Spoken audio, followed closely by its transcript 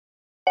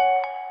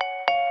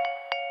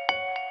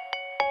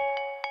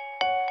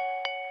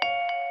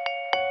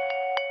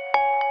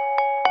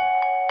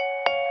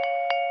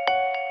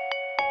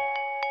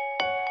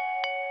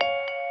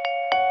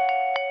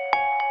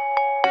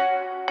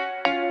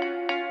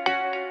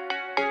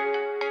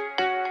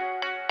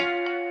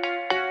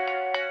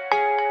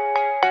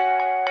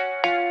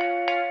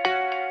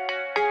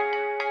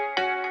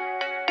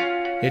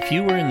If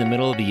you were in the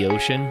middle of the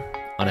ocean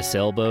on a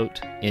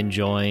sailboat,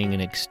 enjoying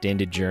an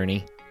extended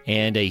journey,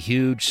 and a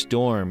huge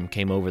storm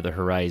came over the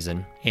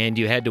horizon, and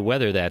you had to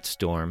weather that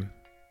storm,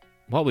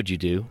 what would you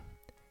do?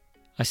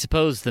 I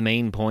suppose the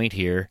main point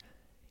here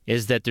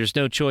is that there's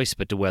no choice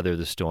but to weather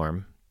the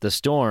storm. The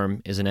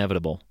storm is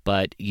inevitable,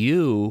 but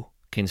you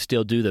can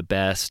still do the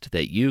best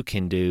that you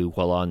can do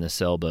while on the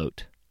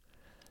sailboat.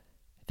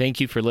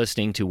 Thank you for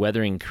listening to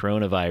Weathering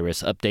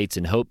Coronavirus Updates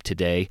and Hope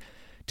today.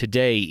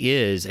 Today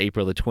is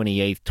April the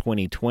 28th,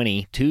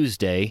 2020,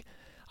 Tuesday.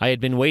 I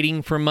had been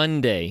waiting for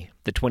Monday,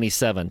 the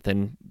 27th,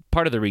 and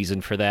part of the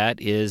reason for that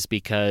is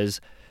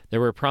because there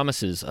were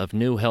promises of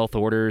new health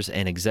orders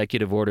and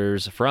executive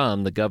orders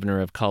from the governor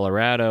of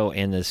Colorado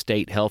and the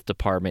state health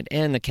department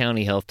and the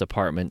county health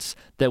departments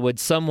that would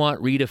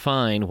somewhat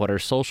redefine what our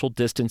social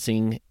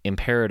distancing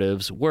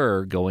imperatives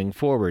were going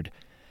forward.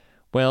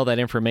 Well, that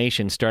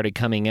information started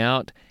coming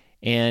out,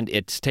 and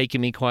it's taken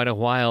me quite a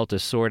while to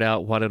sort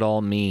out what it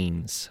all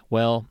means.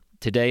 Well,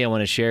 today I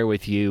want to share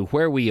with you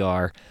where we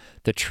are,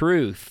 the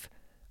truth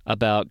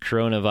about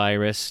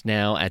coronavirus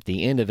now at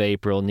the end of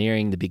April,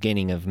 nearing the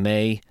beginning of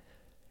May,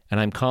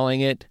 and I'm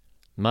calling it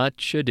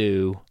Much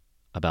Ado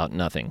About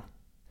Nothing.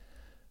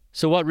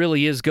 So what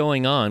really is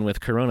going on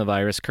with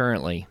coronavirus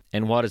currently,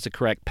 and what is the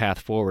correct path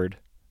forward?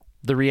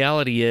 The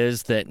reality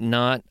is that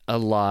not a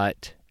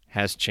lot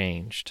has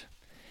changed.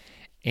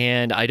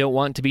 And I don't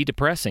want to be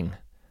depressing,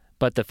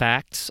 but the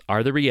facts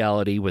are the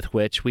reality with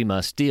which we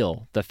must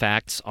deal. The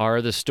facts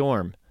are the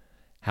storm.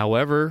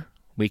 However,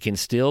 we can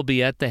still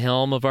be at the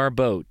helm of our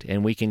boat,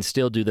 and we can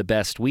still do the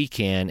best we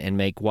can and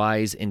make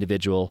wise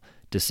individual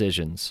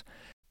decisions.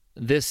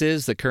 This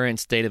is the current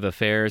state of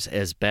affairs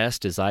as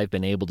best as I've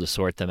been able to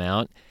sort them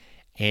out,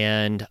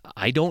 and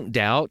I don't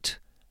doubt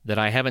that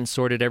I haven't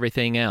sorted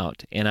everything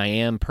out, and I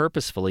am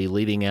purposefully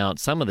leaving out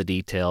some of the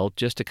detail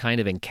just to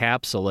kind of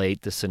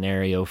encapsulate the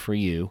scenario for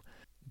you.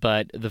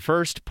 But the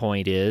first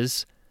point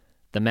is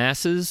the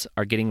masses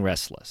are getting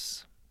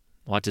restless.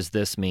 What does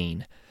this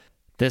mean?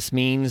 This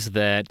means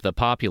that the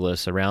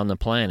populace around the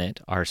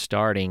planet are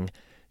starting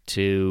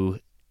to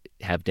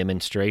have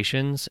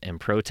demonstrations and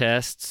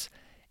protests,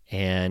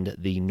 and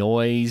the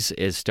noise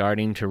is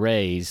starting to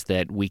raise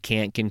that we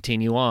can't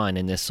continue on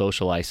in this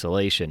social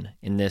isolation,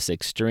 in this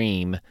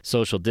extreme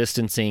social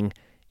distancing,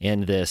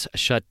 in this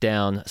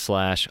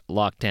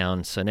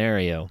shutdown/lockdown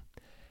scenario.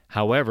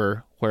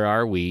 However, where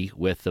are we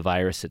with the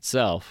virus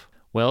itself?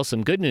 Well,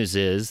 some good news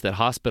is that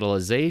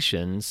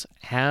hospitalizations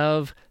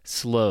have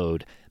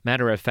slowed.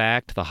 Matter of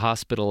fact, the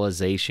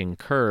hospitalization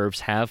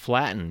curves have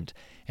flattened,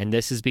 and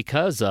this is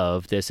because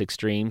of this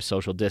extreme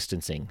social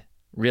distancing.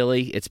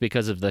 Really, it's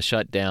because of the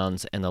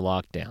shutdowns and the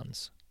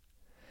lockdowns.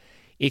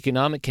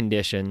 Economic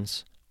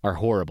conditions are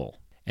horrible,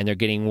 and they're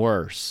getting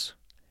worse.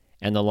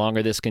 And the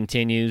longer this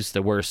continues,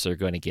 the worse they're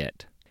going to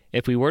get.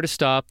 If we were to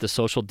stop the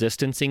social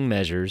distancing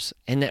measures,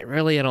 and that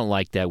really, I don't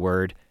like that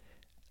word,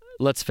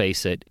 let's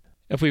face it,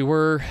 if we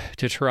were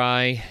to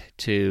try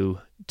to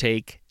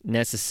take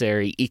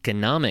necessary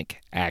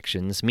economic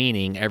actions,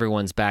 meaning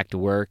everyone's back to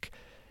work,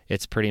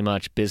 it's pretty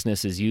much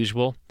business as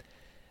usual,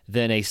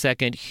 then a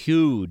second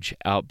huge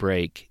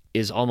outbreak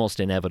is almost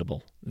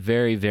inevitable,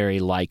 very,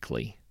 very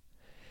likely.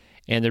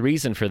 And the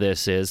reason for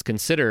this is,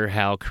 consider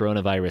how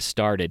coronavirus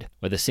started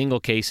with a single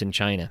case in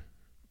China.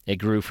 It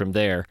grew from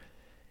there.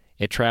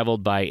 It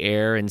traveled by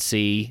air and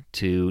sea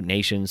to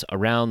nations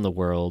around the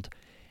world,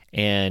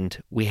 and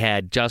we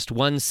had just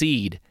one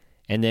seed,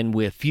 and then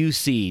with few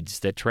seeds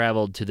that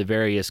traveled to the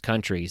various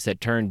countries that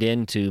turned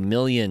into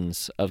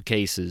millions of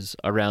cases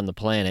around the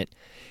planet,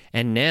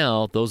 and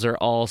now those are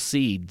all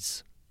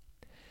seeds.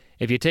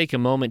 If you take a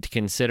moment to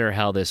consider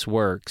how this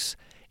works,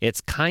 it's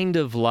kind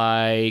of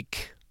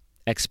like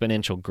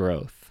exponential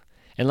growth.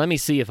 And let me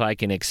see if I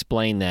can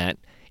explain that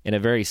in a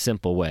very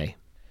simple way.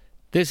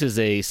 This is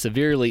a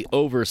severely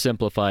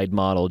oversimplified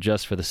model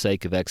just for the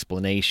sake of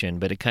explanation,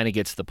 but it kind of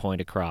gets the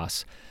point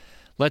across.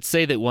 Let's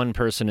say that one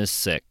person is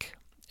sick,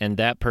 and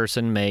that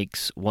person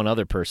makes one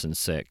other person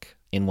sick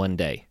in one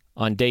day.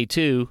 On day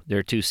 2, there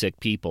are 2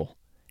 sick people,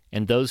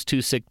 and those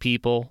 2 sick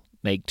people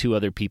make 2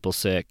 other people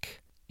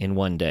sick in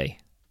one day.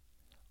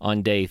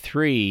 On day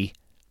 3,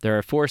 there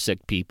are 4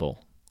 sick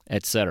people,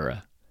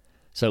 etc.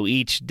 So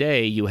each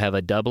day you have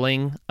a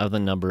doubling of the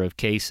number of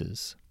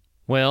cases.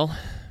 Well,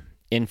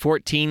 in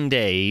 14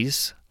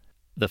 days,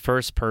 the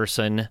first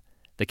person,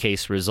 the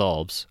case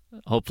resolves.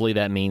 Hopefully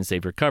that means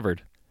they've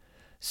recovered.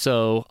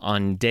 So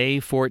on day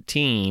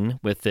 14,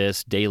 with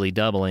this daily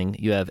doubling,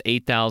 you have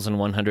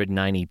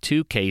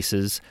 8,192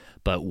 cases,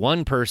 but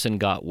one person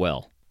got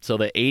well. So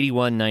the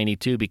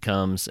 8192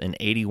 becomes an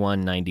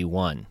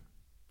 8191.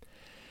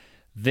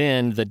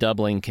 Then the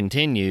doubling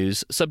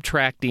continues,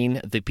 subtracting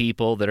the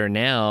people that are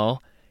now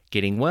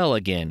getting well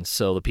again.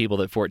 So the people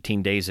that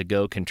 14 days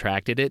ago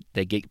contracted it,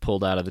 they get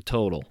pulled out of the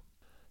total.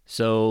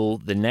 So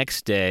the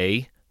next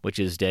day, which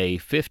is day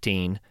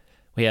 15,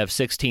 we have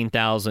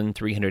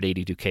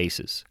 16,382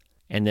 cases.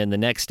 And then the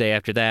next day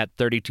after that,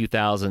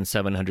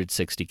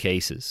 32,760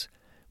 cases.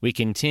 We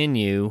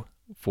continue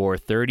for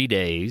 30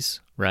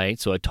 days, right?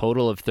 So a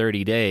total of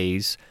 30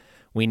 days,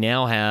 we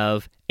now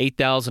have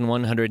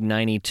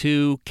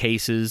 8,192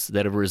 cases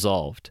that have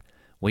resolved.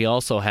 We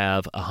also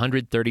have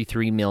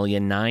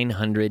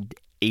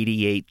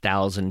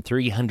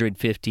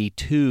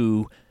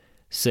 133,988,352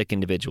 sick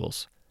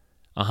individuals.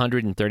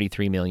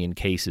 133 million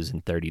cases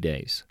in 30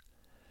 days.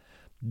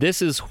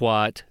 This is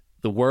what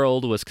the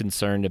world was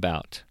concerned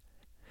about.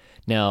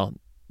 Now,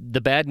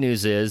 the bad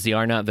news is the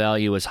R-naught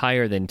value is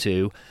higher than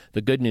 2.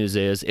 The good news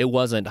is it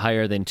wasn't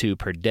higher than 2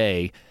 per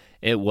day.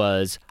 It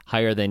was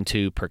higher than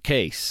 2 per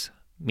case,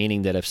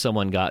 meaning that if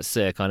someone got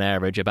sick, on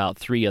average, about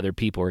 3 other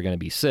people are going to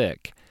be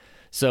sick.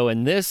 So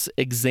in this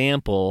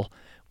example,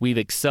 we've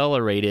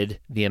accelerated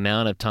the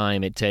amount of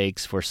time it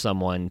takes for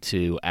someone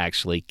to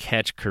actually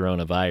catch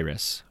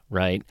coronavirus,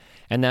 right?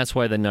 And that's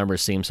why the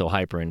numbers seem so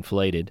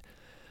hyperinflated.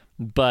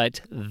 But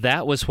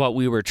that was what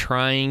we were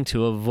trying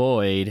to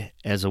avoid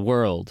as a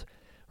world.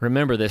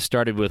 Remember, this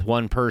started with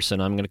one person.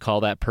 I'm going to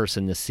call that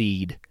person the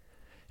seed.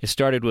 It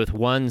started with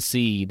one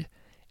seed,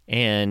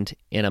 and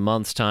in a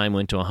month's time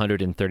went to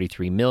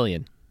 133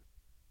 million.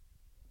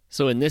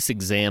 So in this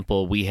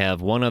example, we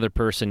have one other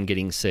person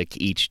getting sick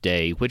each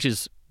day, which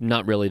is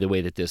not really the way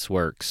that this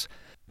works.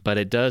 But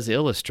it does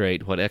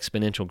illustrate what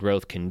exponential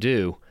growth can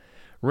do.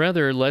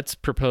 Rather, let's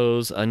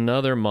propose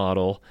another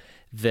model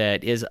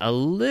that is a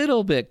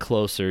little bit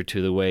closer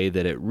to the way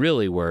that it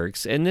really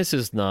works. And this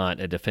is not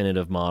a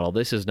definitive model.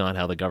 This is not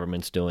how the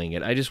government's doing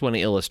it. I just want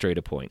to illustrate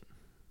a point.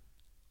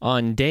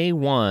 On day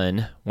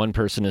one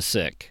person is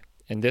sick.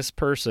 And this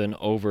person,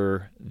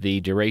 over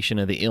the duration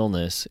of the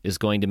illness, is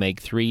going to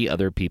make 3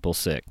 other people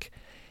sick.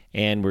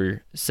 And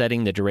we're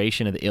setting the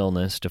duration of the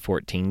illness to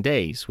 14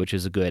 days, which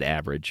is a good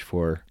average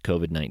for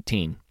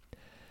COVID-19.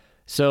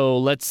 So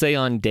let's say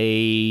on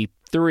day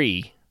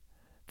 3,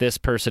 this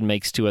person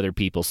makes 2 other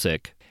people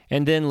sick.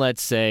 And then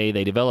let's say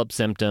they develop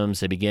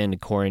symptoms, they begin to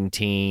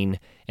quarantine,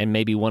 and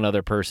maybe one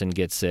other person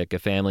gets sick, a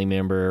family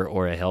member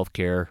or a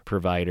healthcare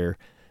provider,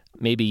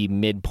 maybe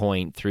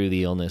midpoint through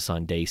the illness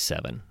on day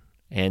 7.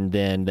 And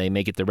then they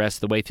make it the rest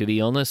of the way through the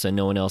illness and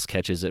no one else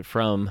catches it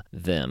from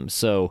them.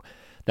 So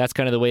that's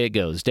kind of the way it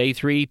goes. Day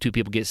 3, 2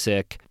 people get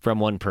sick from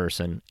one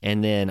person.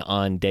 And then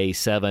on day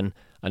 7,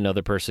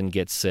 another person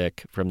gets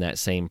sick from that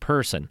same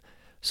person.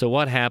 So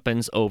what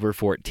happens over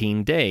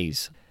 14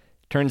 days?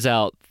 Turns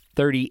out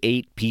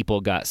 38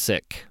 people got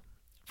sick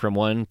from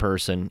one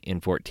person in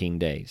 14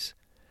 days.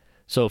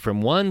 So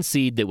from one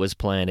seed that was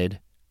planted,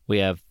 we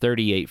have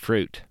 38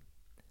 fruit.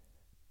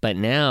 But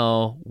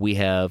now we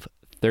have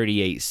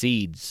 38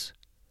 seeds,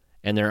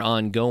 and they're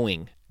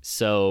ongoing.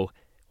 So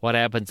what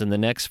happens in the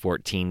next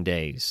 14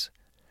 days?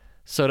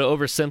 So to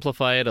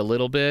oversimplify it a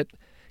little bit,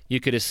 you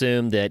could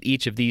assume that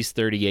each of these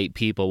 38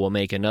 people will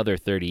make another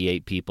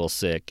 38 people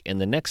sick in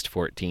the next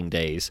 14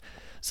 days.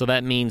 So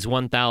that means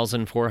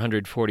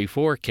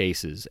 1,444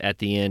 cases at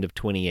the end of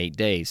 28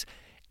 days.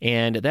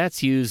 And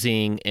that's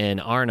using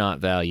an R-naught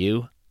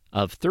value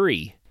of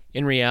 3.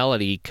 In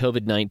reality,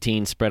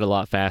 COVID-19 spread a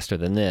lot faster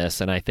than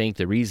this, and I think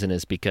the reason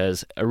is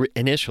because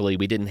initially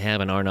we didn't have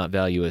an R-naught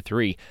value of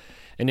 3.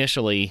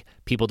 Initially,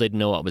 people didn't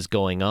know what was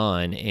going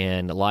on,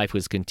 and life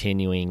was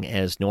continuing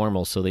as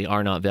normal, so the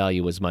R-naught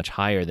value was much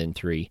higher than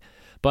 3.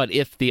 But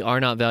if the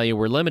R-naught value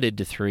were limited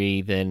to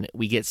 3, then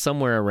we get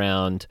somewhere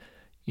around,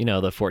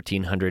 the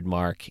 1,400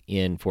 mark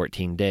in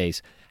 14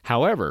 days.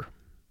 However,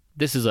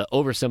 this is an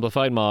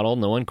oversimplified model.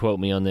 No one quote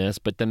me on this,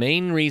 but the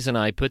main reason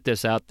I put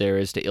this out there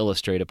is to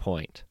illustrate a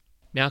point.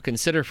 Now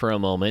consider for a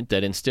moment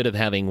that instead of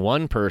having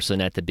one person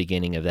at the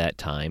beginning of that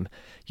time,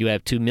 you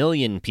have 2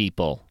 million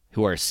people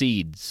who are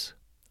seeds.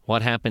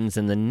 What happens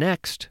in the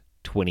next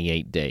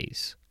 28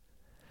 days?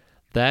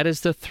 That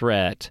is the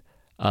threat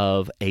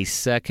of a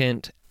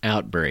second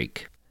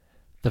outbreak.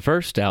 The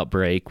first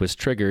outbreak was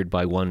triggered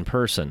by one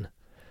person.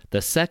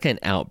 The second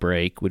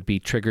outbreak would be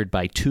triggered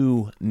by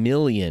 2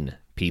 million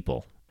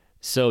people.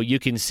 So you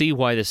can see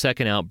why the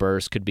second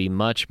outburst could be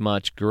much,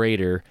 much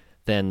greater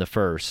than the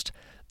first.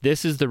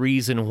 This is the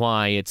reason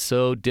why it's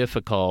so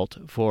difficult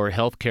for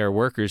healthcare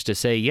workers to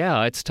say,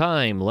 yeah, it's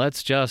time.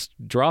 Let's just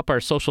drop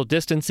our social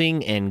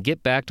distancing and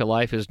get back to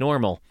life as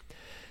normal.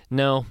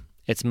 No,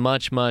 it's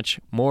much, much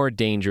more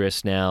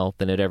dangerous now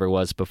than it ever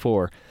was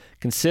before.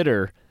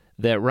 Consider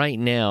that right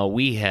now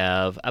we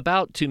have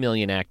about 2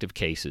 million active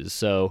cases.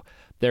 So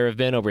there have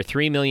been over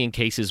 3 million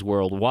cases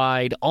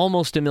worldwide.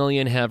 Almost 1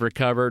 million have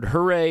recovered.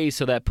 Hooray!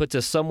 So that puts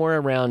us somewhere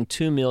around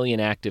 2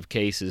 million active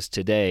cases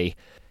today.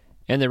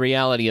 And the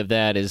reality of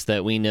that is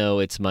that we know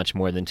it's much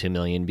more than 2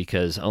 million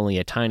because only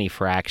a tiny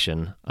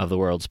fraction of the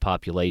world's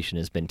population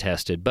has been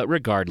tested. But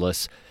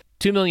regardless,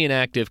 2 million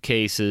active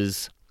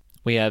cases,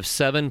 we have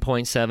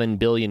 7.7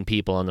 billion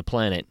people on the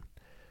planet.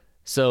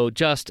 So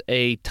just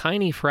a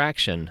tiny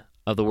fraction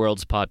of the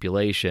world's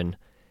population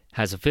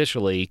has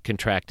officially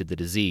contracted the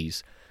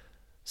disease.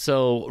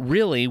 So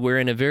really, we're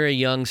in a very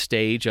young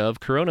stage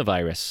of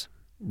coronavirus.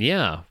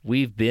 Yeah,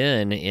 we've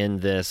been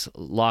in this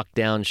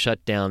lockdown,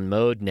 shutdown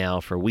mode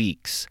now for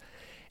weeks,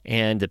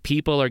 and the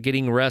people are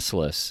getting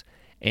restless,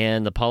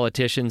 and the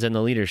politicians and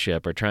the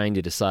leadership are trying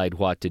to decide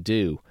what to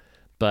do.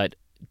 But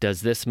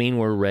does this mean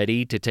we're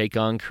ready to take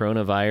on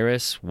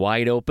coronavirus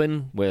wide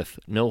open with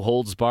no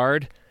holds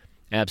barred?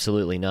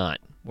 Absolutely not.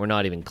 We're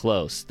not even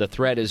close. The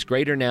threat is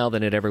greater now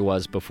than it ever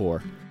was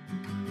before.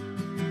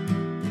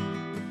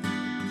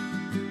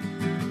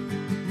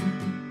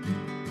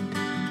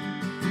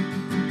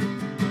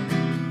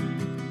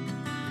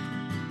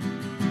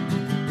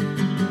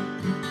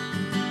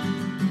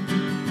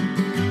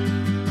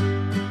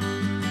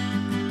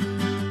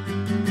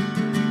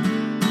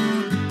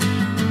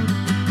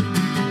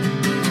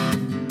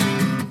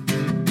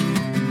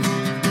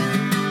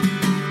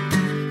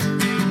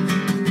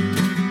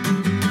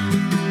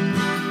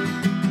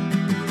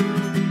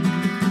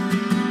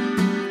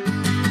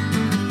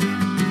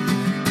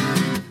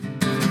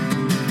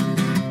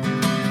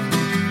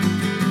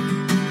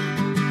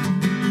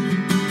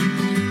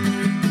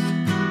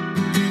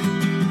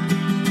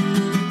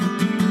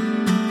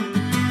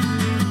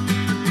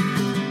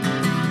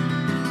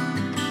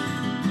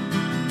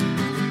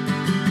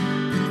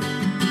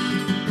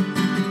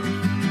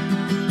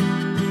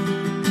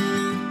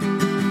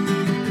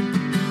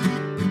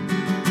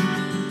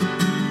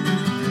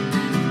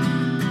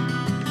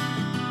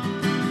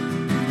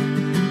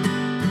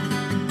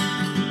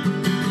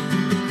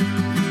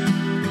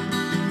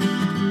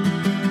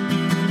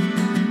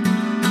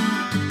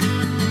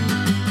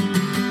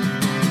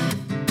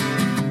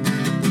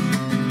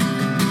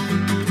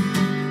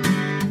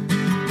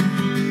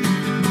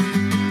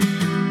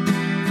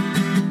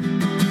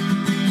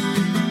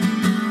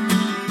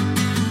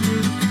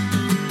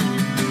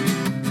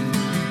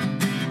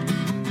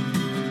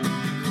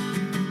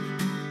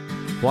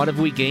 What have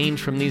we gained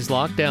from these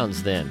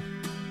lockdowns then?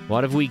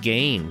 What have we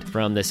gained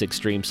from this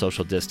extreme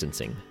social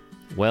distancing?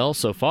 Well,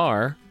 so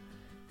far,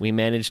 we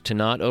managed to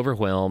not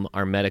overwhelm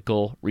our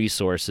medical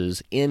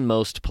resources in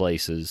most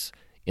places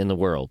in the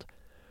world.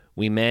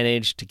 We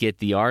managed to get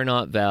the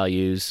R0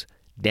 values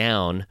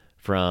down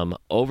from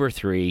over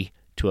 3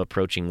 to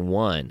approaching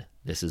 1.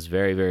 This is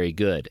very, very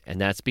good. And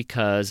that's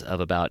because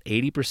of about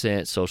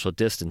 80% social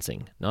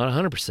distancing. Not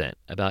 100%,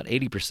 about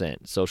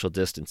 80% social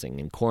distancing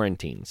and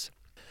quarantines.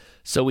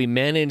 So we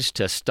managed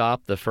to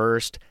stop the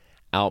first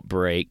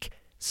outbreak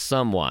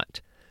somewhat.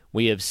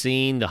 We have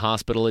seen the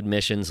hospital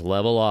admissions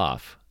level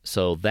off,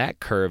 so that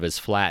curve is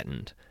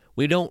flattened.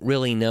 We don't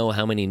really know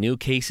how many new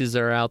cases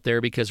are out there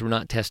because we're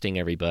not testing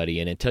everybody,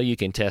 and until you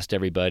can test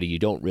everybody, you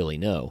don't really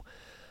know.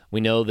 We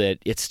know that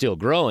it's still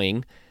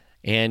growing,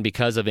 and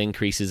because of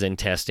increases in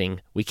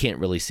testing, we can't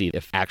really see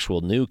if actual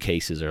new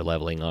cases are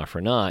leveling off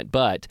or not,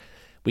 but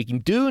we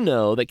do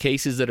know that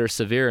cases that are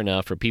severe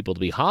enough for people to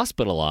be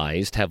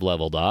hospitalized have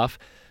leveled off,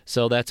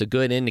 so that's a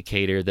good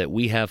indicator that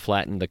we have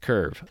flattened the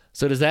curve.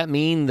 So does that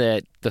mean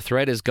that the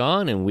threat is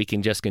gone and we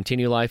can just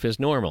continue life as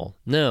normal?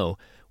 No,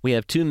 we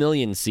have 2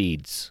 million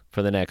seeds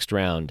for the next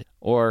round,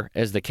 or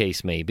as the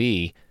case may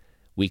be,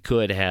 we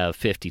could have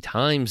 50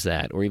 times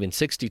that or even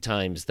 60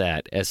 times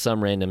that, as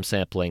some random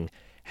sampling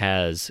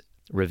has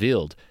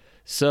revealed.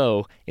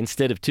 So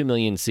instead of 2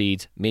 million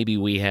seeds, maybe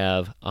we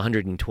have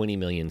 120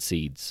 million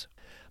seeds.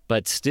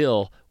 But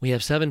still, we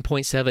have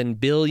 7.7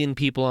 billion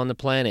people on the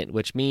planet,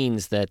 which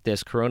means that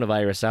this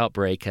coronavirus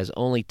outbreak has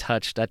only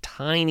touched a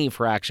tiny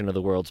fraction of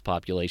the world's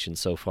population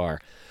so far.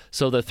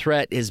 So the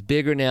threat is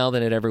bigger now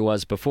than it ever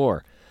was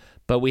before.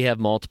 But we have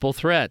multiple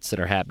threats that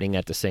are happening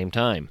at the same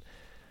time.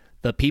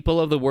 The people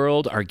of the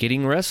world are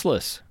getting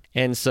restless,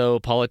 and so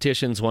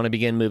politicians want to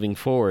begin moving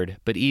forward.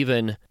 But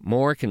even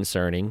more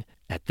concerning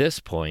at this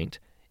point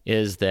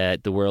is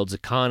that the world's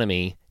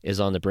economy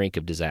is on the brink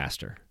of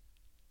disaster.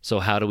 So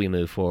how do we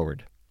move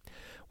forward?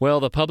 Well,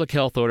 the public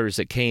health orders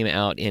that came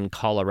out in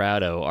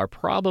Colorado are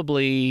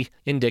probably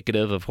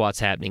indicative of what's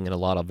happening in a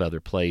lot of other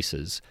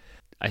places.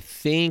 I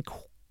think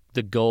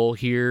the goal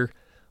here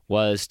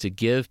was to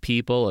give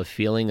people a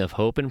feeling of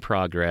hope and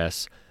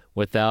progress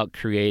without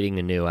creating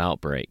a new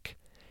outbreak.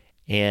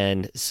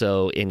 And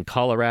so in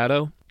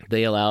Colorado,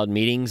 they allowed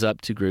meetings up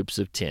to groups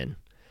of 10.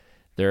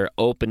 They're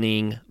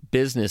opening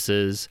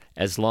businesses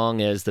as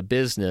long as the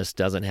business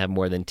doesn't have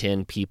more than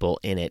 10 people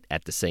in it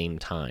at the same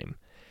time.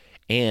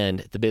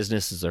 And the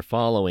businesses are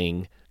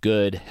following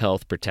good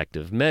health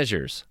protective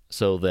measures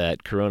so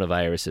that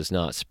coronavirus is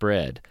not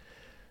spread.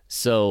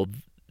 So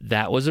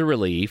that was a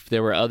relief.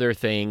 There were other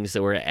things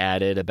that were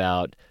added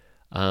about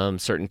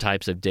certain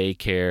types of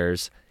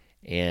daycares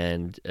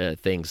and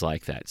things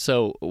like that.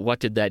 So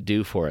what did that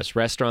do for us?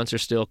 Restaurants are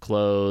still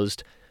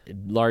closed.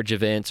 Large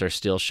events are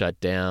still shut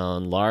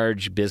down.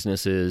 Large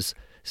businesses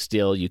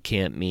still you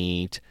can't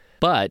meet.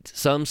 But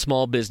some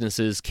small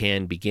businesses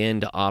can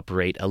begin to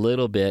operate a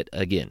little bit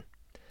again.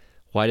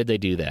 Why did they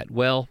do that?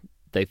 Well,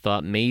 they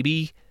thought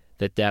maybe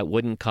that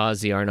wouldn't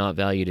cause the R0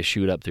 value to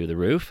shoot up through the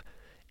roof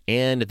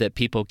and that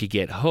people could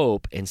get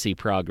hope and see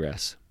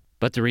progress.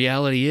 But the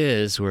reality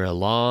is we're a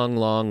long,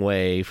 long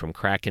way from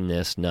cracking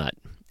this nut.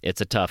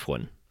 It's a tough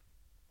one.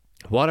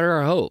 What are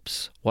our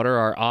hopes? What are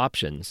our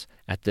options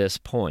at this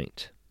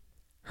point?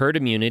 Herd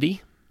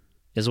immunity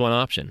is one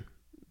option.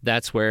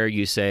 That's where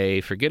you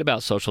say, forget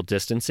about social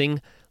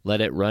distancing,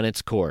 let it run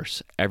its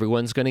course.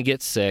 Everyone's going to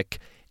get sick,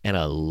 and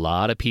a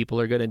lot of people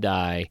are going to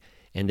die,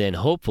 and then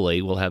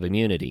hopefully we'll have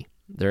immunity.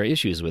 There are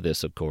issues with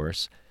this, of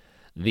course.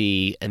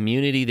 The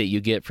immunity that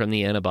you get from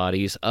the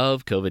antibodies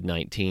of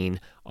COVID-19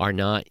 are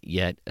not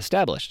yet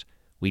established.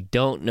 We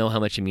don't know how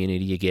much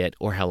immunity you get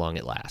or how long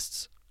it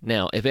lasts.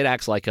 Now, if it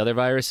acts like other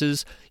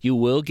viruses, you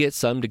will get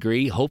some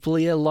degree,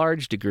 hopefully a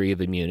large degree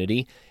of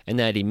immunity, and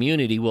that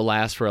immunity will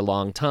last for a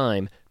long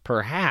time.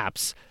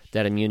 Perhaps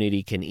that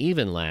immunity can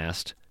even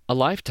last a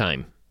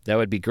lifetime. That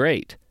would be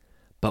great.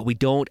 But we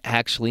don't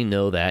actually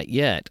know that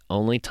yet.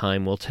 Only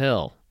time will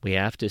tell. We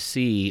have to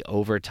see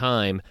over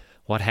time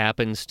what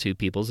happens to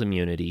people's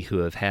immunity who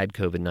have had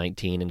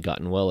COVID-19 and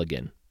gotten well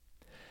again.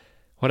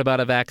 What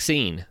about a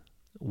vaccine?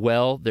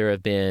 Well, there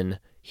have been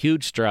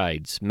huge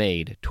strides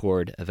made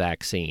toward a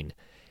vaccine,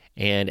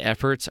 and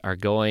efforts are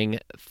going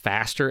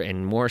faster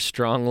and more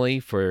strongly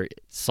for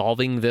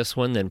solving this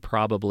one than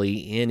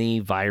probably any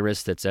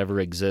virus that's ever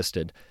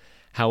existed.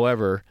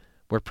 However,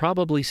 we're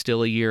probably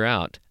still a year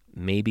out,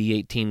 maybe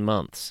 18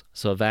 months,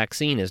 so a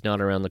vaccine is not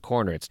around the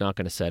corner. It's not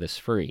going to set us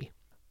free.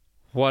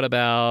 What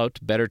about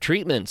better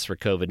treatments for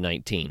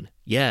COVID-19?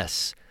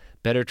 Yes,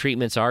 better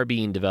treatments are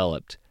being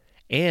developed.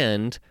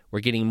 And we're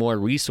getting more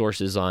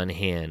resources on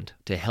hand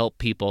to help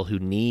people who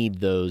need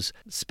those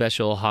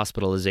special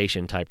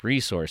hospitalization type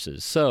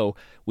resources. So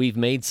we've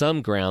made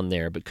some ground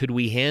there, but could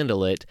we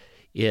handle it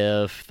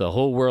if the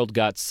whole world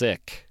got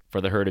sick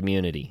for the herd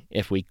immunity?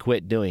 If we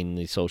quit doing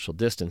the social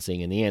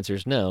distancing? And the answer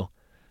is no.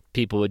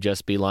 People would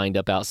just be lined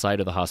up outside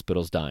of the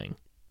hospitals dying.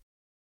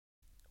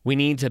 We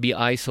need to be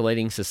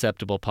isolating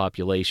susceptible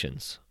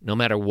populations, no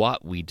matter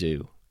what we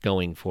do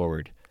going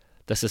forward.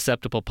 The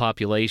susceptible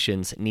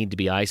populations need to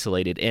be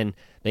isolated, and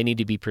they need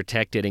to be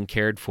protected and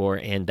cared for,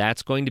 and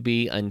that's going to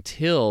be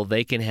until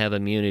they can have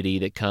immunity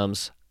that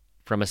comes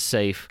from a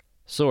safe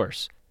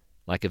source,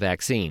 like a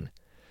vaccine.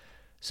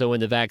 So when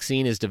the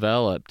vaccine is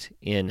developed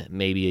in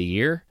maybe a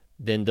year,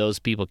 then those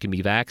people can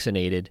be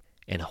vaccinated,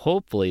 and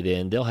hopefully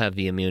then they'll have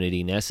the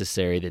immunity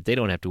necessary that they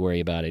don't have to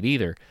worry about it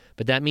either.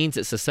 But that means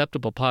that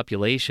susceptible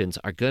populations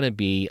are going to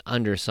be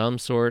under some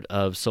sort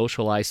of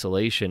social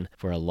isolation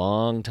for a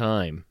long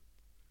time.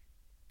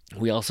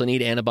 We also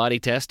need antibody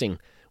testing.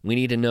 We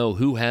need to know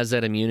who has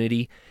that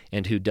immunity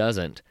and who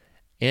doesn't.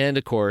 And,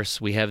 of course,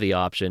 we have the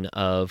option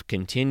of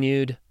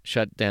continued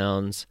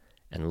shutdowns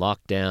and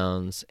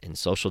lockdowns and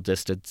social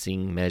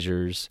distancing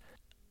measures.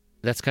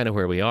 That's kind of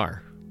where we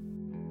are.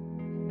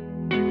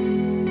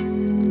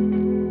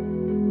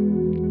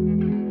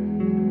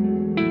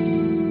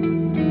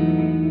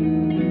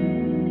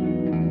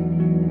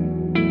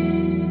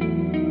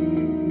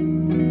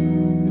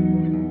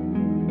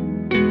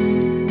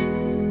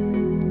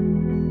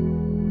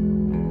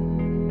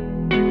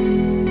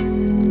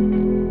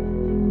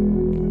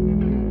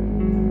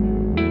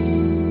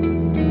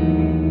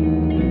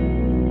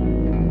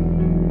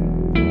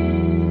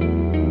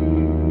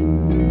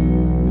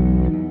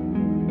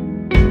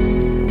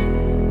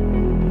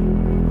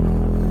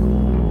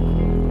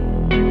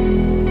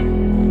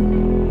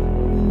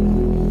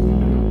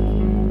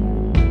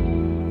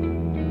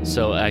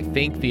 So I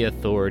think the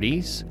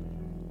authorities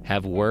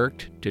have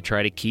worked to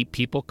try to keep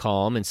people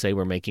calm and say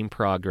we're making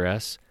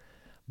progress,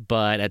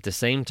 but at the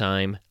same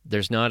time,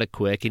 there's not a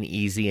quick and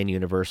easy and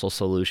universal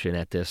solution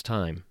at this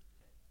time.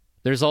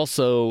 There's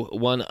also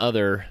one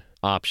other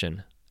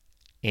option,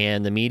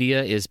 and the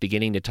media is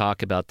beginning to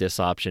talk about this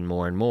option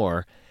more and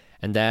more,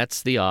 and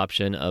that's the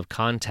option of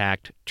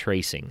contact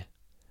tracing.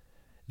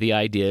 The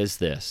idea is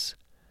this: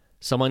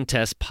 someone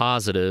tests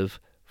positive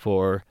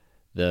for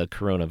the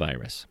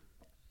coronavirus.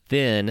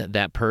 Then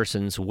that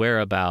person's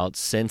whereabouts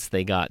since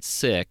they got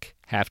sick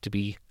have to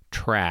be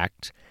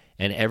tracked,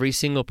 and every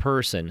single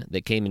person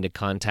that came into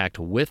contact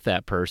with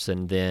that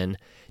person then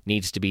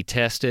needs to be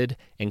tested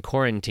and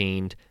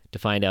quarantined to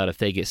find out if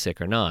they get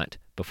sick or not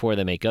before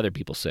they make other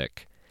people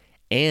sick.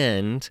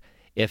 And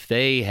if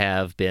they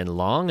have been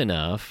long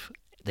enough,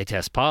 they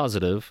test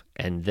positive,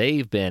 and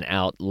they've been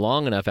out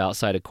long enough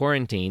outside of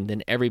quarantine,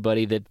 then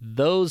everybody that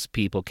those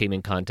people came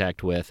in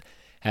contact with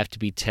have to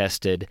be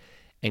tested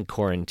and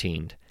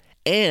quarantined.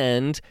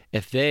 And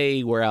if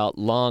they were out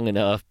long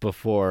enough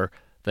before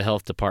the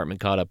health department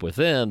caught up with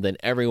them, then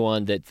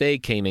everyone that they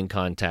came in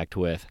contact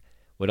with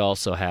would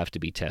also have to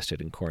be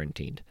tested and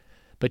quarantined.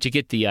 But you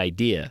get the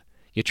idea.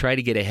 You try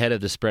to get ahead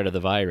of the spread of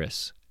the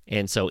virus.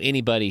 And so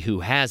anybody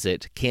who has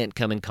it can't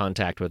come in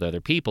contact with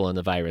other people, and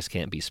the virus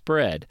can't be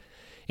spread.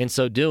 In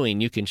so doing,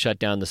 you can shut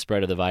down the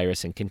spread of the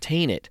virus and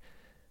contain it.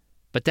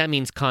 But that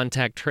means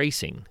contact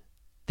tracing.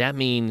 That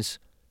means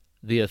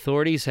the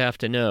authorities have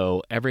to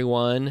know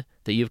everyone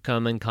that you've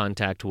come in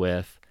contact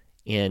with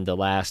in the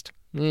last,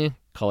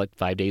 call it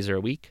 5 days or a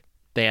week.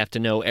 They have to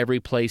know every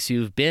place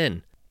you've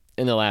been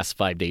in the last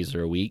 5 days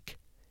or a week.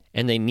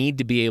 And they need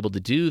to be able to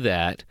do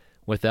that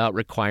without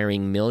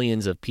requiring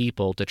millions of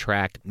people to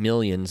track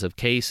millions of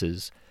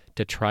cases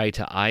to try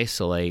to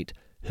isolate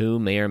who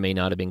may or may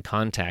not have been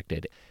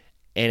contacted.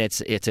 And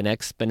it's an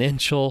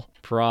exponential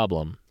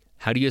problem.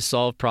 How do you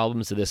solve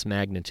problems of this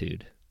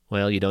magnitude?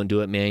 Well, you don't do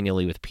it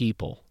manually with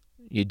people.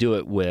 You do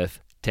it with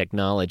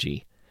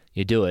technology.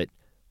 You do it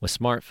with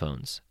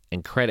smartphones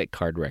and credit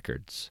card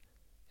records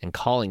and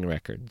calling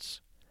records.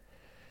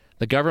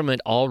 The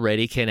government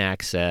already can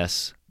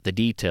access the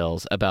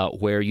details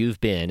about where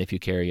you've been if you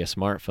carry a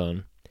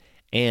smartphone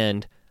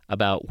and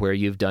about where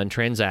you've done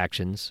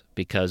transactions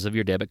because of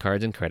your debit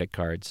cards and credit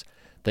cards.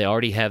 They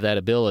already have that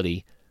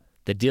ability.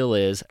 The deal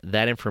is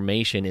that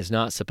information is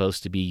not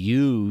supposed to be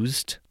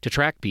used to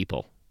track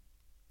people.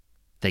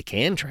 They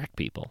can track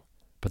people,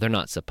 but they're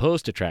not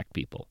supposed to track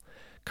people.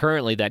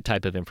 Currently, that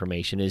type of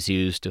information is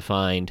used to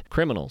find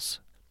criminals.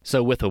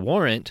 So with a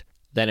warrant,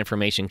 that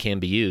information can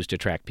be used to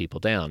track people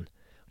down.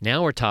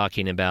 Now we're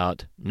talking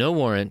about no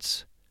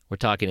warrants. We're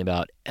talking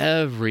about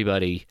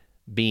everybody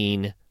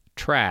being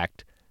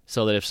tracked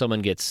so that if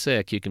someone gets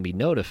sick, you can be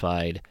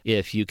notified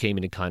if you came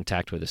into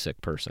contact with a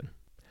sick person.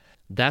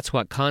 That's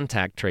what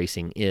contact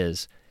tracing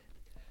is.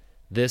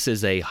 This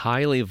is a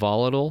highly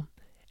volatile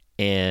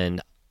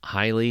and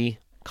highly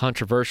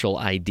controversial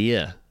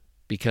idea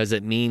because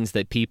it means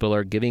that people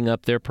are giving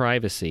up their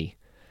privacy.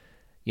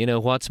 You know,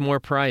 what's more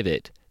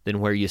private than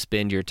where you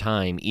spend your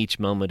time each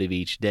moment of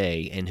each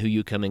day and who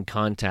you come in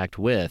contact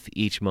with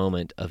each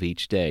moment of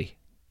each day?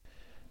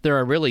 There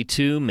are really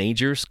two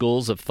major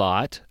schools of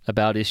thought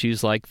about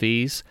issues like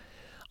these.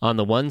 On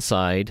the one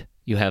side,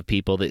 you have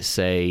people that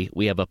say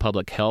we have a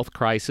public health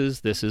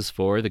crisis, this is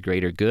for the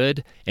greater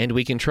good, and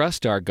we can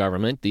trust our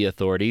government, the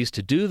authorities,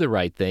 to do the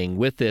right thing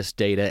with this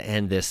data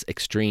and this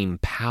extreme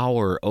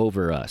power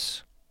over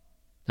us.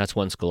 That's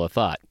one school of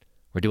thought.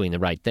 We're doing the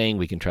right thing,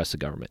 we can trust the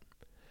government.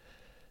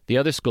 The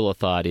other school of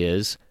thought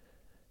is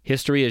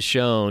history has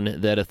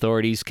shown that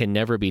authorities can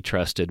never be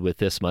trusted with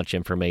this much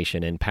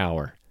information and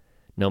power,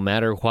 no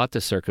matter what the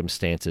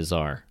circumstances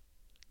are.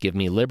 Give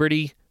me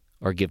liberty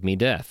or give me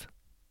death.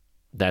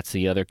 That's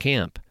the other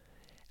camp.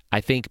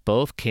 I think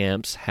both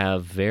camps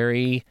have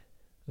very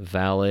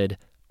valid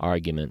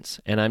arguments,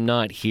 and I'm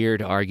not here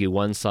to argue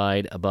one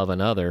side above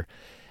another,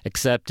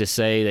 except to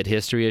say that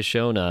history has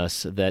shown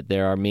us that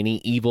there are many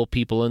evil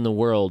people in the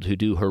world who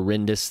do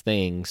horrendous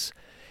things.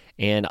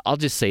 And I'll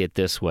just say it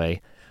this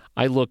way.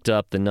 I looked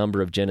up the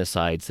number of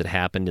genocides that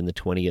happened in the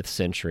 20th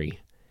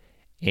century,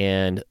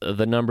 and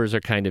the numbers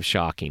are kind of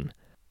shocking.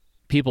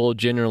 People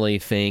generally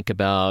think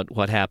about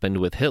what happened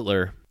with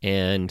Hitler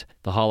and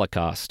the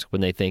Holocaust when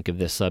they think of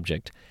this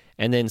subject.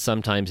 And then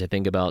sometimes they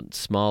think about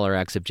smaller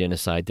acts of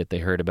genocide that they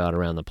heard about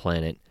around the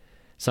planet.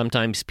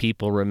 Sometimes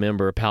people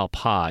remember Pol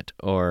Pot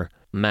or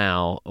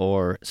Mao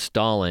or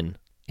Stalin,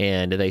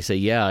 and they say,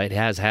 yeah, it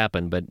has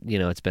happened, but,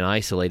 it's been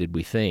isolated,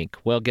 we think.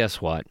 Well,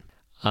 guess what?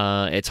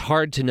 It's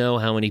hard to know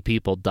how many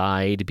people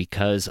died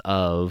because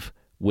of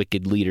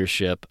wicked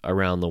leadership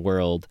around the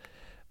world,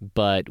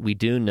 but we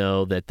do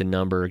know that the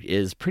number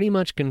is pretty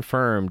much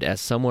confirmed as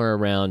somewhere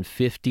around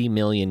 50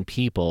 million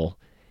people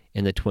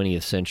in the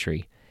 20th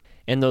century.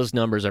 And those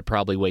numbers are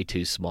probably way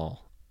too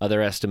small.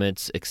 Other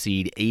estimates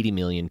exceed 80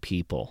 million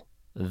people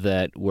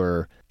that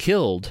were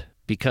killed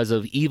because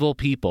of evil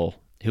people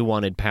who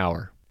wanted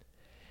power.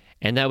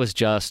 And that was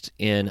just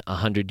in a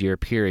 100-year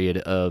period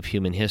of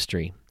human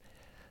history.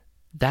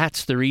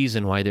 That's the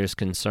reason why there's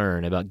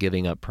concern about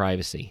giving up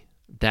privacy.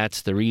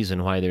 That's the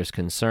reason why there's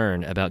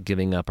concern about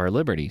giving up our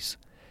liberties.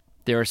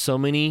 There are so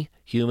many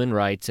human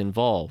rights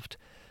involved.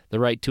 The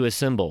right to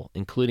assemble,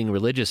 including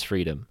religious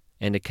freedom,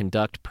 and to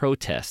conduct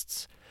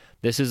protests.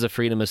 This is a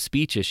freedom of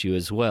speech issue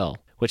as well,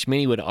 which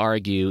many would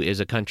argue is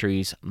a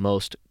country's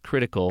most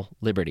critical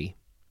liberty.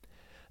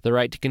 The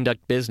right to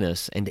conduct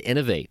business and to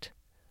innovate.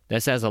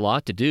 This has a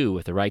lot to do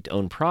with the right to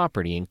own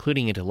property,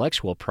 including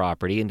intellectual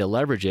property, and to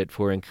leverage it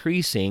for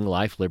increasing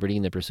life, liberty,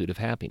 and the pursuit of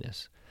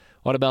happiness.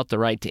 What about the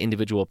right to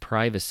individual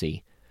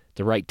privacy,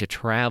 the right to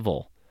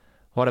travel?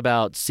 What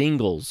about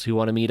singles who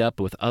want to meet up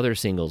with other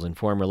singles and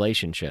form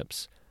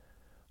relationships?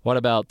 What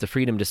about the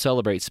freedom to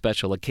celebrate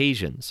special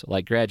occasions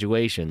like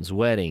graduations,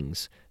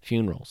 weddings,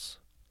 funerals?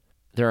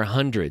 There are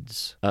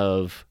hundreds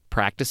of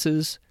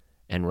practices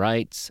and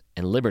rights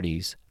and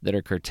liberties that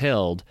are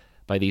curtailed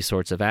by these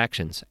sorts of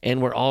actions,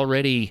 and we're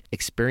already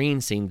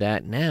experiencing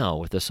that now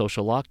with the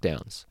social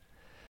lockdowns.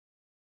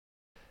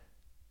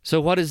 So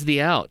what is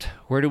the out?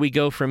 Where do we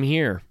go from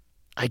here?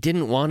 I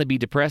didn't want to be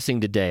depressing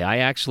today. I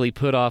actually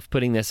put off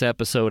putting this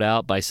episode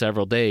out by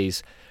several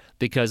days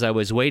because I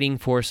was waiting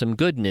for some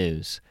good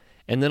news.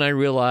 And then I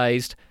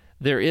realized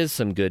there is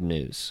some good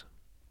news.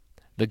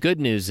 The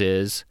good news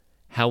is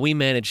how we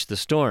manage the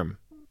storm.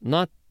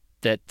 Not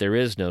that there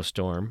is no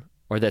storm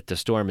or that the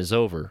storm is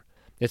over.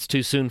 It's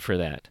too soon for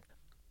that.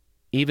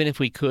 Even if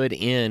we could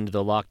end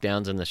the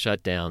lockdowns and the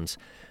shutdowns,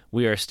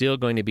 we are still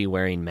going to be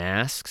wearing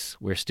masks.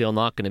 We're still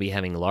not going to be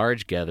having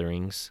large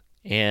gatherings.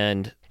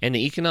 And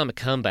the economic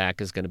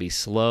comeback is going to be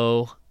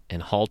slow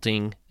and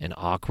halting and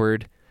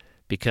awkward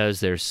because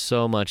there's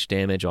so much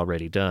damage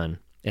already done.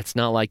 It's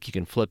not like you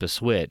can flip a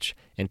switch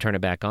and turn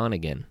it back on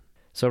again.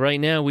 So right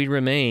now we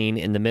remain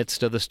in the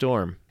midst of the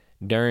storm.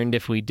 Darned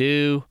if we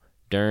do,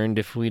 darned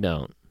if we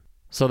don't.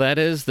 So that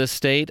is the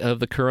state of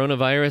the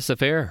coronavirus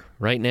affair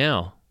right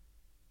now.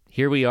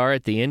 Here we are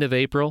at the end of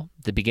April,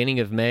 the beginning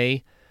of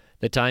May,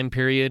 the time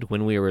period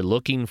when we were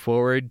looking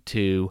forward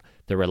to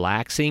the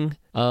relaxing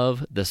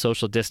of the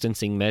social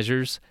distancing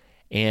measures,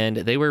 and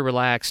they were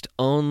relaxed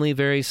only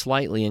very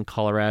slightly in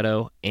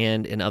Colorado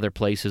and in other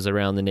places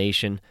around the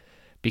nation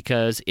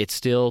because it's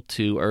still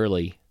too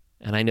early.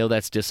 And I know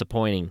that's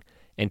disappointing,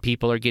 and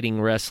people are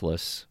getting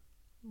restless.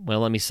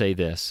 Well, let me say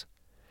this.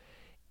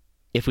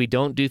 If we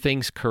don't do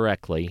things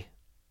correctly,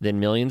 then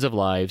millions of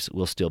lives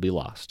will still be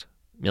lost.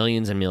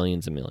 Millions and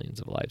millions and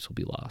millions of lives will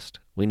be lost.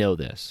 We know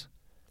this.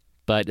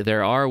 But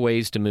there are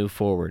ways to move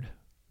forward.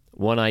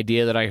 One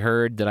idea that I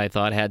heard that I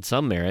thought had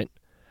some merit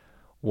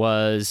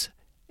was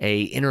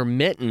a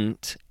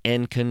intermittent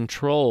and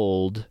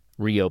controlled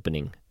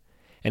reopening.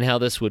 And how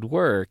this would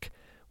work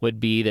would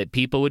be that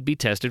people would be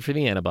tested for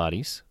the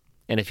antibodies.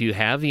 And if you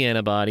have the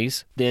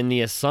antibodies, then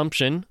the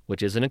assumption,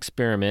 which is an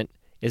experiment,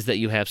 is that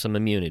you have some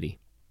immunity.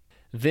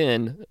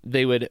 Then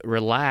they would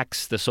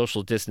relax the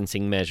social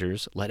distancing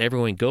measures, let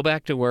everyone go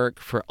back to work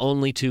for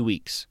only 2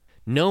 weeks,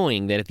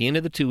 knowing that at the end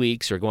of the 2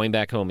 weeks you're going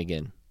back home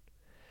again.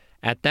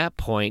 At that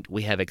point,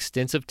 we have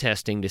extensive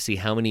testing to see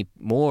how many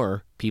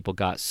more people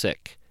got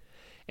sick.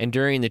 And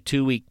during the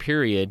 2-week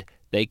period,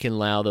 they can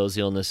allow those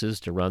illnesses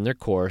to run their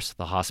course.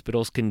 The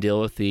hospitals can deal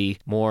with the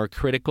more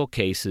critical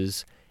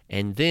cases.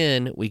 And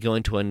then we go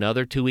into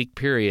another 2-week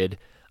period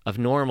of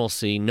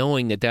normalcy,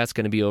 knowing that that's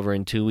going to be over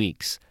in 2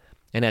 weeks.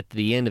 And at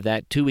the end of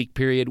that 2-week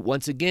period,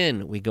 once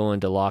again, we go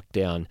into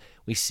lockdown.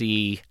 We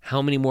see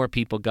how many more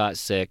people got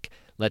sick,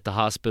 let the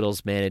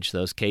hospitals manage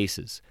those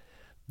cases.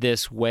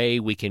 This way,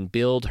 we can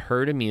build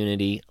herd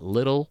immunity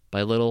little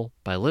by little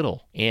by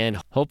little,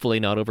 and hopefully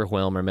not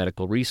overwhelm our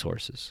medical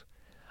resources.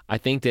 I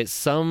think that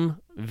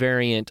some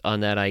variant on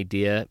that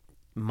idea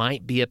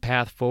might be a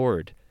path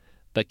forward,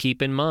 but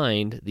keep in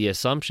mind the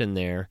assumption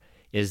there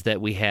is that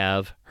we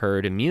have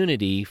herd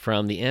immunity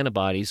from the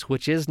antibodies,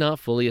 which is not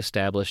fully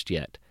established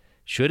yet.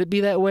 Should it be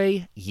that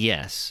way?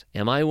 Yes.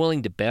 Am I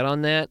willing to bet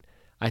on that?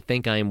 I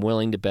think I am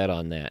willing to bet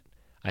on that.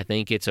 I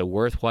think it's a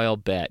worthwhile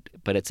bet,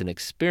 but it's an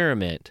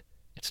experiment.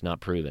 It's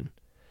not proven.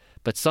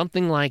 But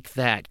something like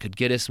that could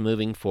get us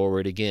moving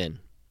forward again.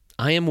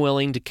 I am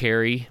willing to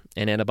carry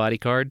an antibody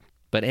card,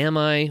 but am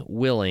I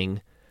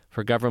willing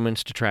for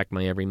governments to track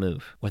my every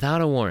move? Without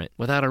a warrant,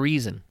 without a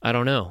reason? I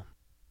don't know.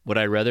 Would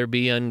I rather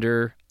be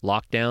under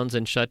lockdowns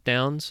and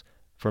shutdowns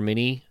for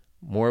many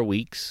more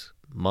weeks,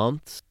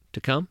 months to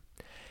come?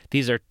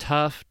 These are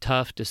tough,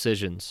 tough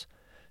decisions,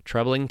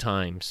 troubling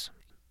times.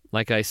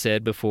 Like I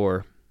said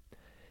before,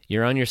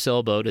 you're on your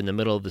sailboat in the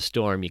middle of the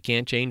storm. You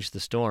can't change the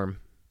storm.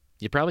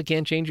 You probably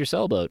can't change your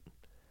sailboat,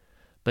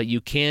 but you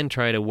can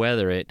try to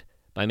weather it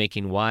by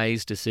making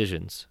wise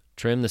decisions.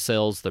 Trim the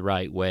sails the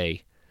right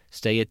way.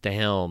 Stay at the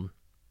helm.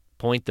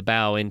 Point the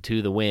bow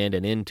into the wind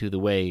and into the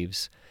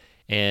waves.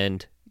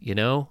 And,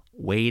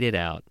 wait it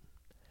out.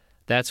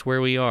 That's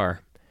where we are.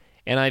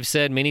 And I've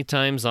said many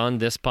times on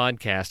this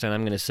podcast, and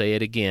I'm going to say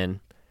it again,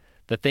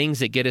 the things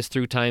that get us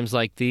through times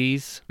like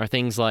these are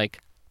things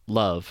like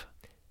love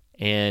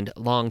and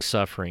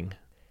long-suffering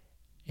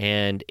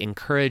and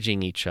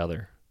encouraging each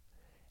other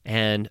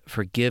and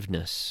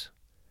forgiveness.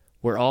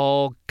 We're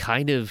all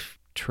kind of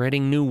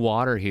treading new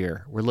water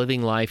here. We're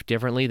living life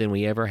differently than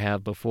we ever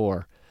have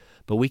before,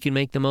 but we can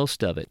make the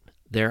most of it.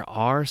 There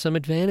are some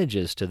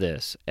advantages to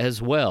this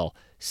as well.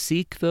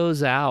 Seek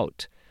those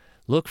out.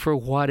 Look for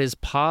what is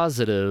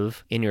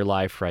positive in your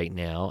life right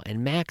now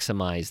and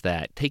maximize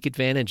that. Take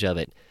advantage of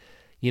it.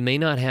 You may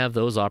not have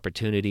those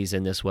opportunities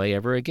in this way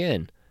ever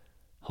again.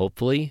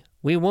 Hopefully,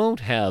 we won't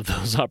have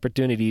those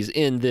opportunities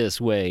in this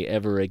way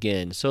ever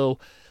again. So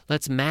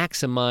let's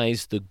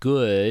maximize the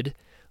good.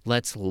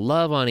 Let's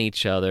love on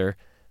each other.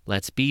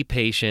 Let's be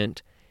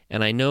patient.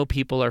 And I know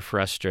people are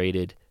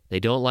frustrated. They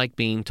don't like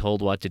being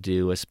told what to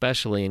do,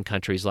 especially in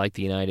countries like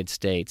the United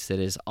States that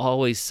has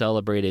always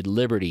celebrated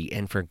liberty,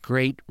 and for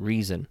great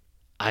reason.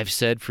 I've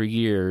said for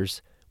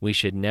years, we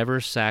should never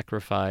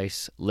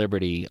sacrifice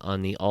liberty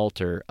on the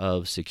altar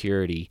of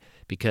security,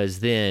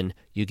 because then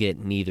you get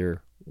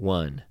neither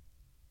one.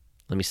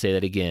 Let me say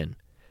that again.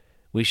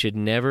 We should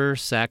never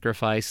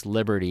sacrifice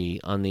liberty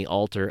on the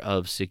altar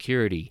of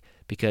security,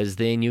 because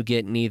then you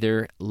get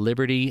neither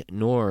liberty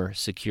nor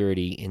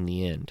security in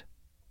the end.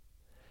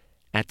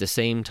 At the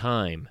same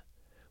time,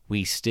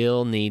 we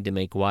still need to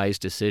make wise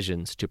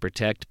decisions to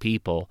protect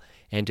people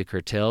and to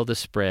curtail the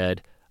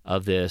spread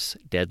of this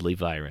deadly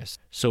virus.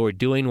 So we're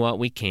doing what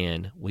we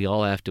can. We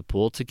all have to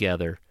pull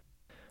together.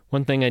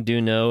 One thing I do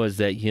know is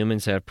that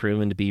humans have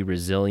proven to be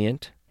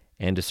resilient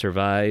and to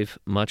survive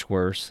much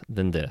worse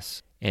than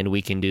this. And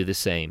we can do the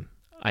same.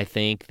 I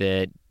think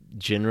that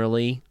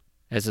generally,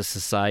 as a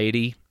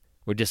society,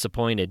 we're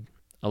disappointed.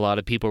 A lot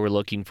of people were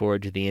looking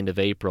forward to the end of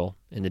April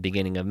and the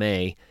beginning of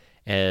May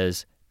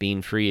as being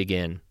free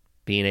again,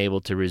 being able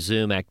to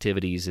resume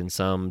activities in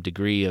some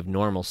degree of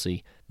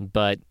normalcy.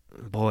 But,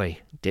 boy,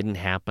 didn't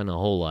happen a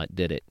whole lot,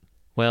 did it?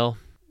 Well,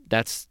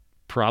 that's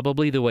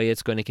probably the way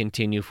it's going to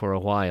continue for a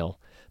while.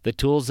 The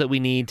tools that we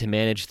need to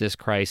manage this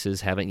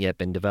crisis haven't yet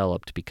been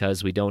developed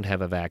because we don't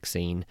have a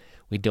vaccine.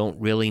 We don't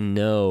really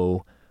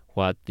know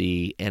what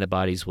the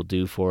antibodies will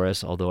do for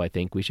us, although I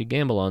think we should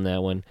gamble on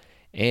that one.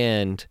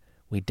 And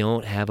we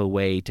don't have a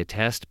way to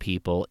test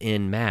people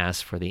en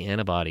masse for the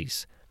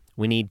antibodies.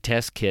 We need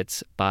test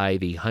kits by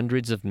the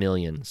hundreds of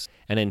millions.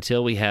 And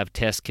until we have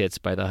test kits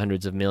by the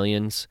hundreds of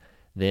millions,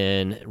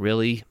 then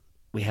really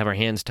we have our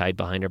hands tied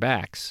behind our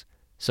backs.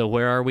 So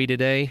where are we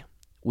today?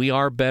 We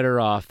are better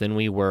off than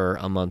we were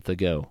a month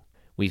ago.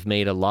 We've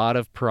made a lot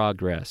of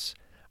progress.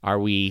 Are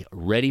we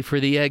ready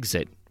for the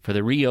exit, for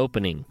the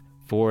reopening,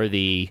 for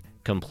the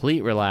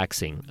complete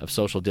relaxing of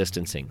social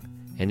distancing?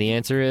 And the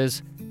answer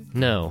is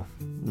no,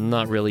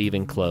 not really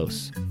even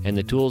close. And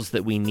the tools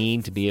that we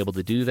need to be able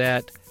to do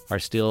that are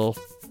still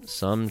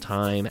some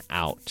time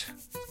out.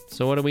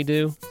 So what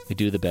do? We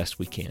do the best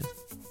we can.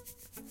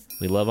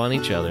 We love on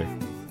each other.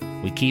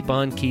 We keep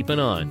on keeping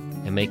on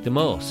and make the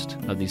most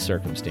of these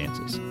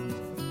circumstances.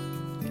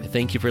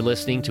 Thank you for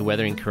listening to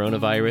Weathering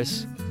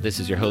Coronavirus. This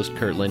is your host,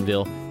 Kurt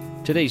Linville.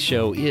 Today's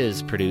show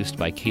is produced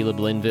by Caleb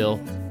Linville.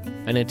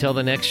 And until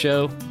the next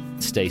show,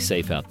 stay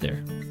safe out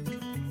there.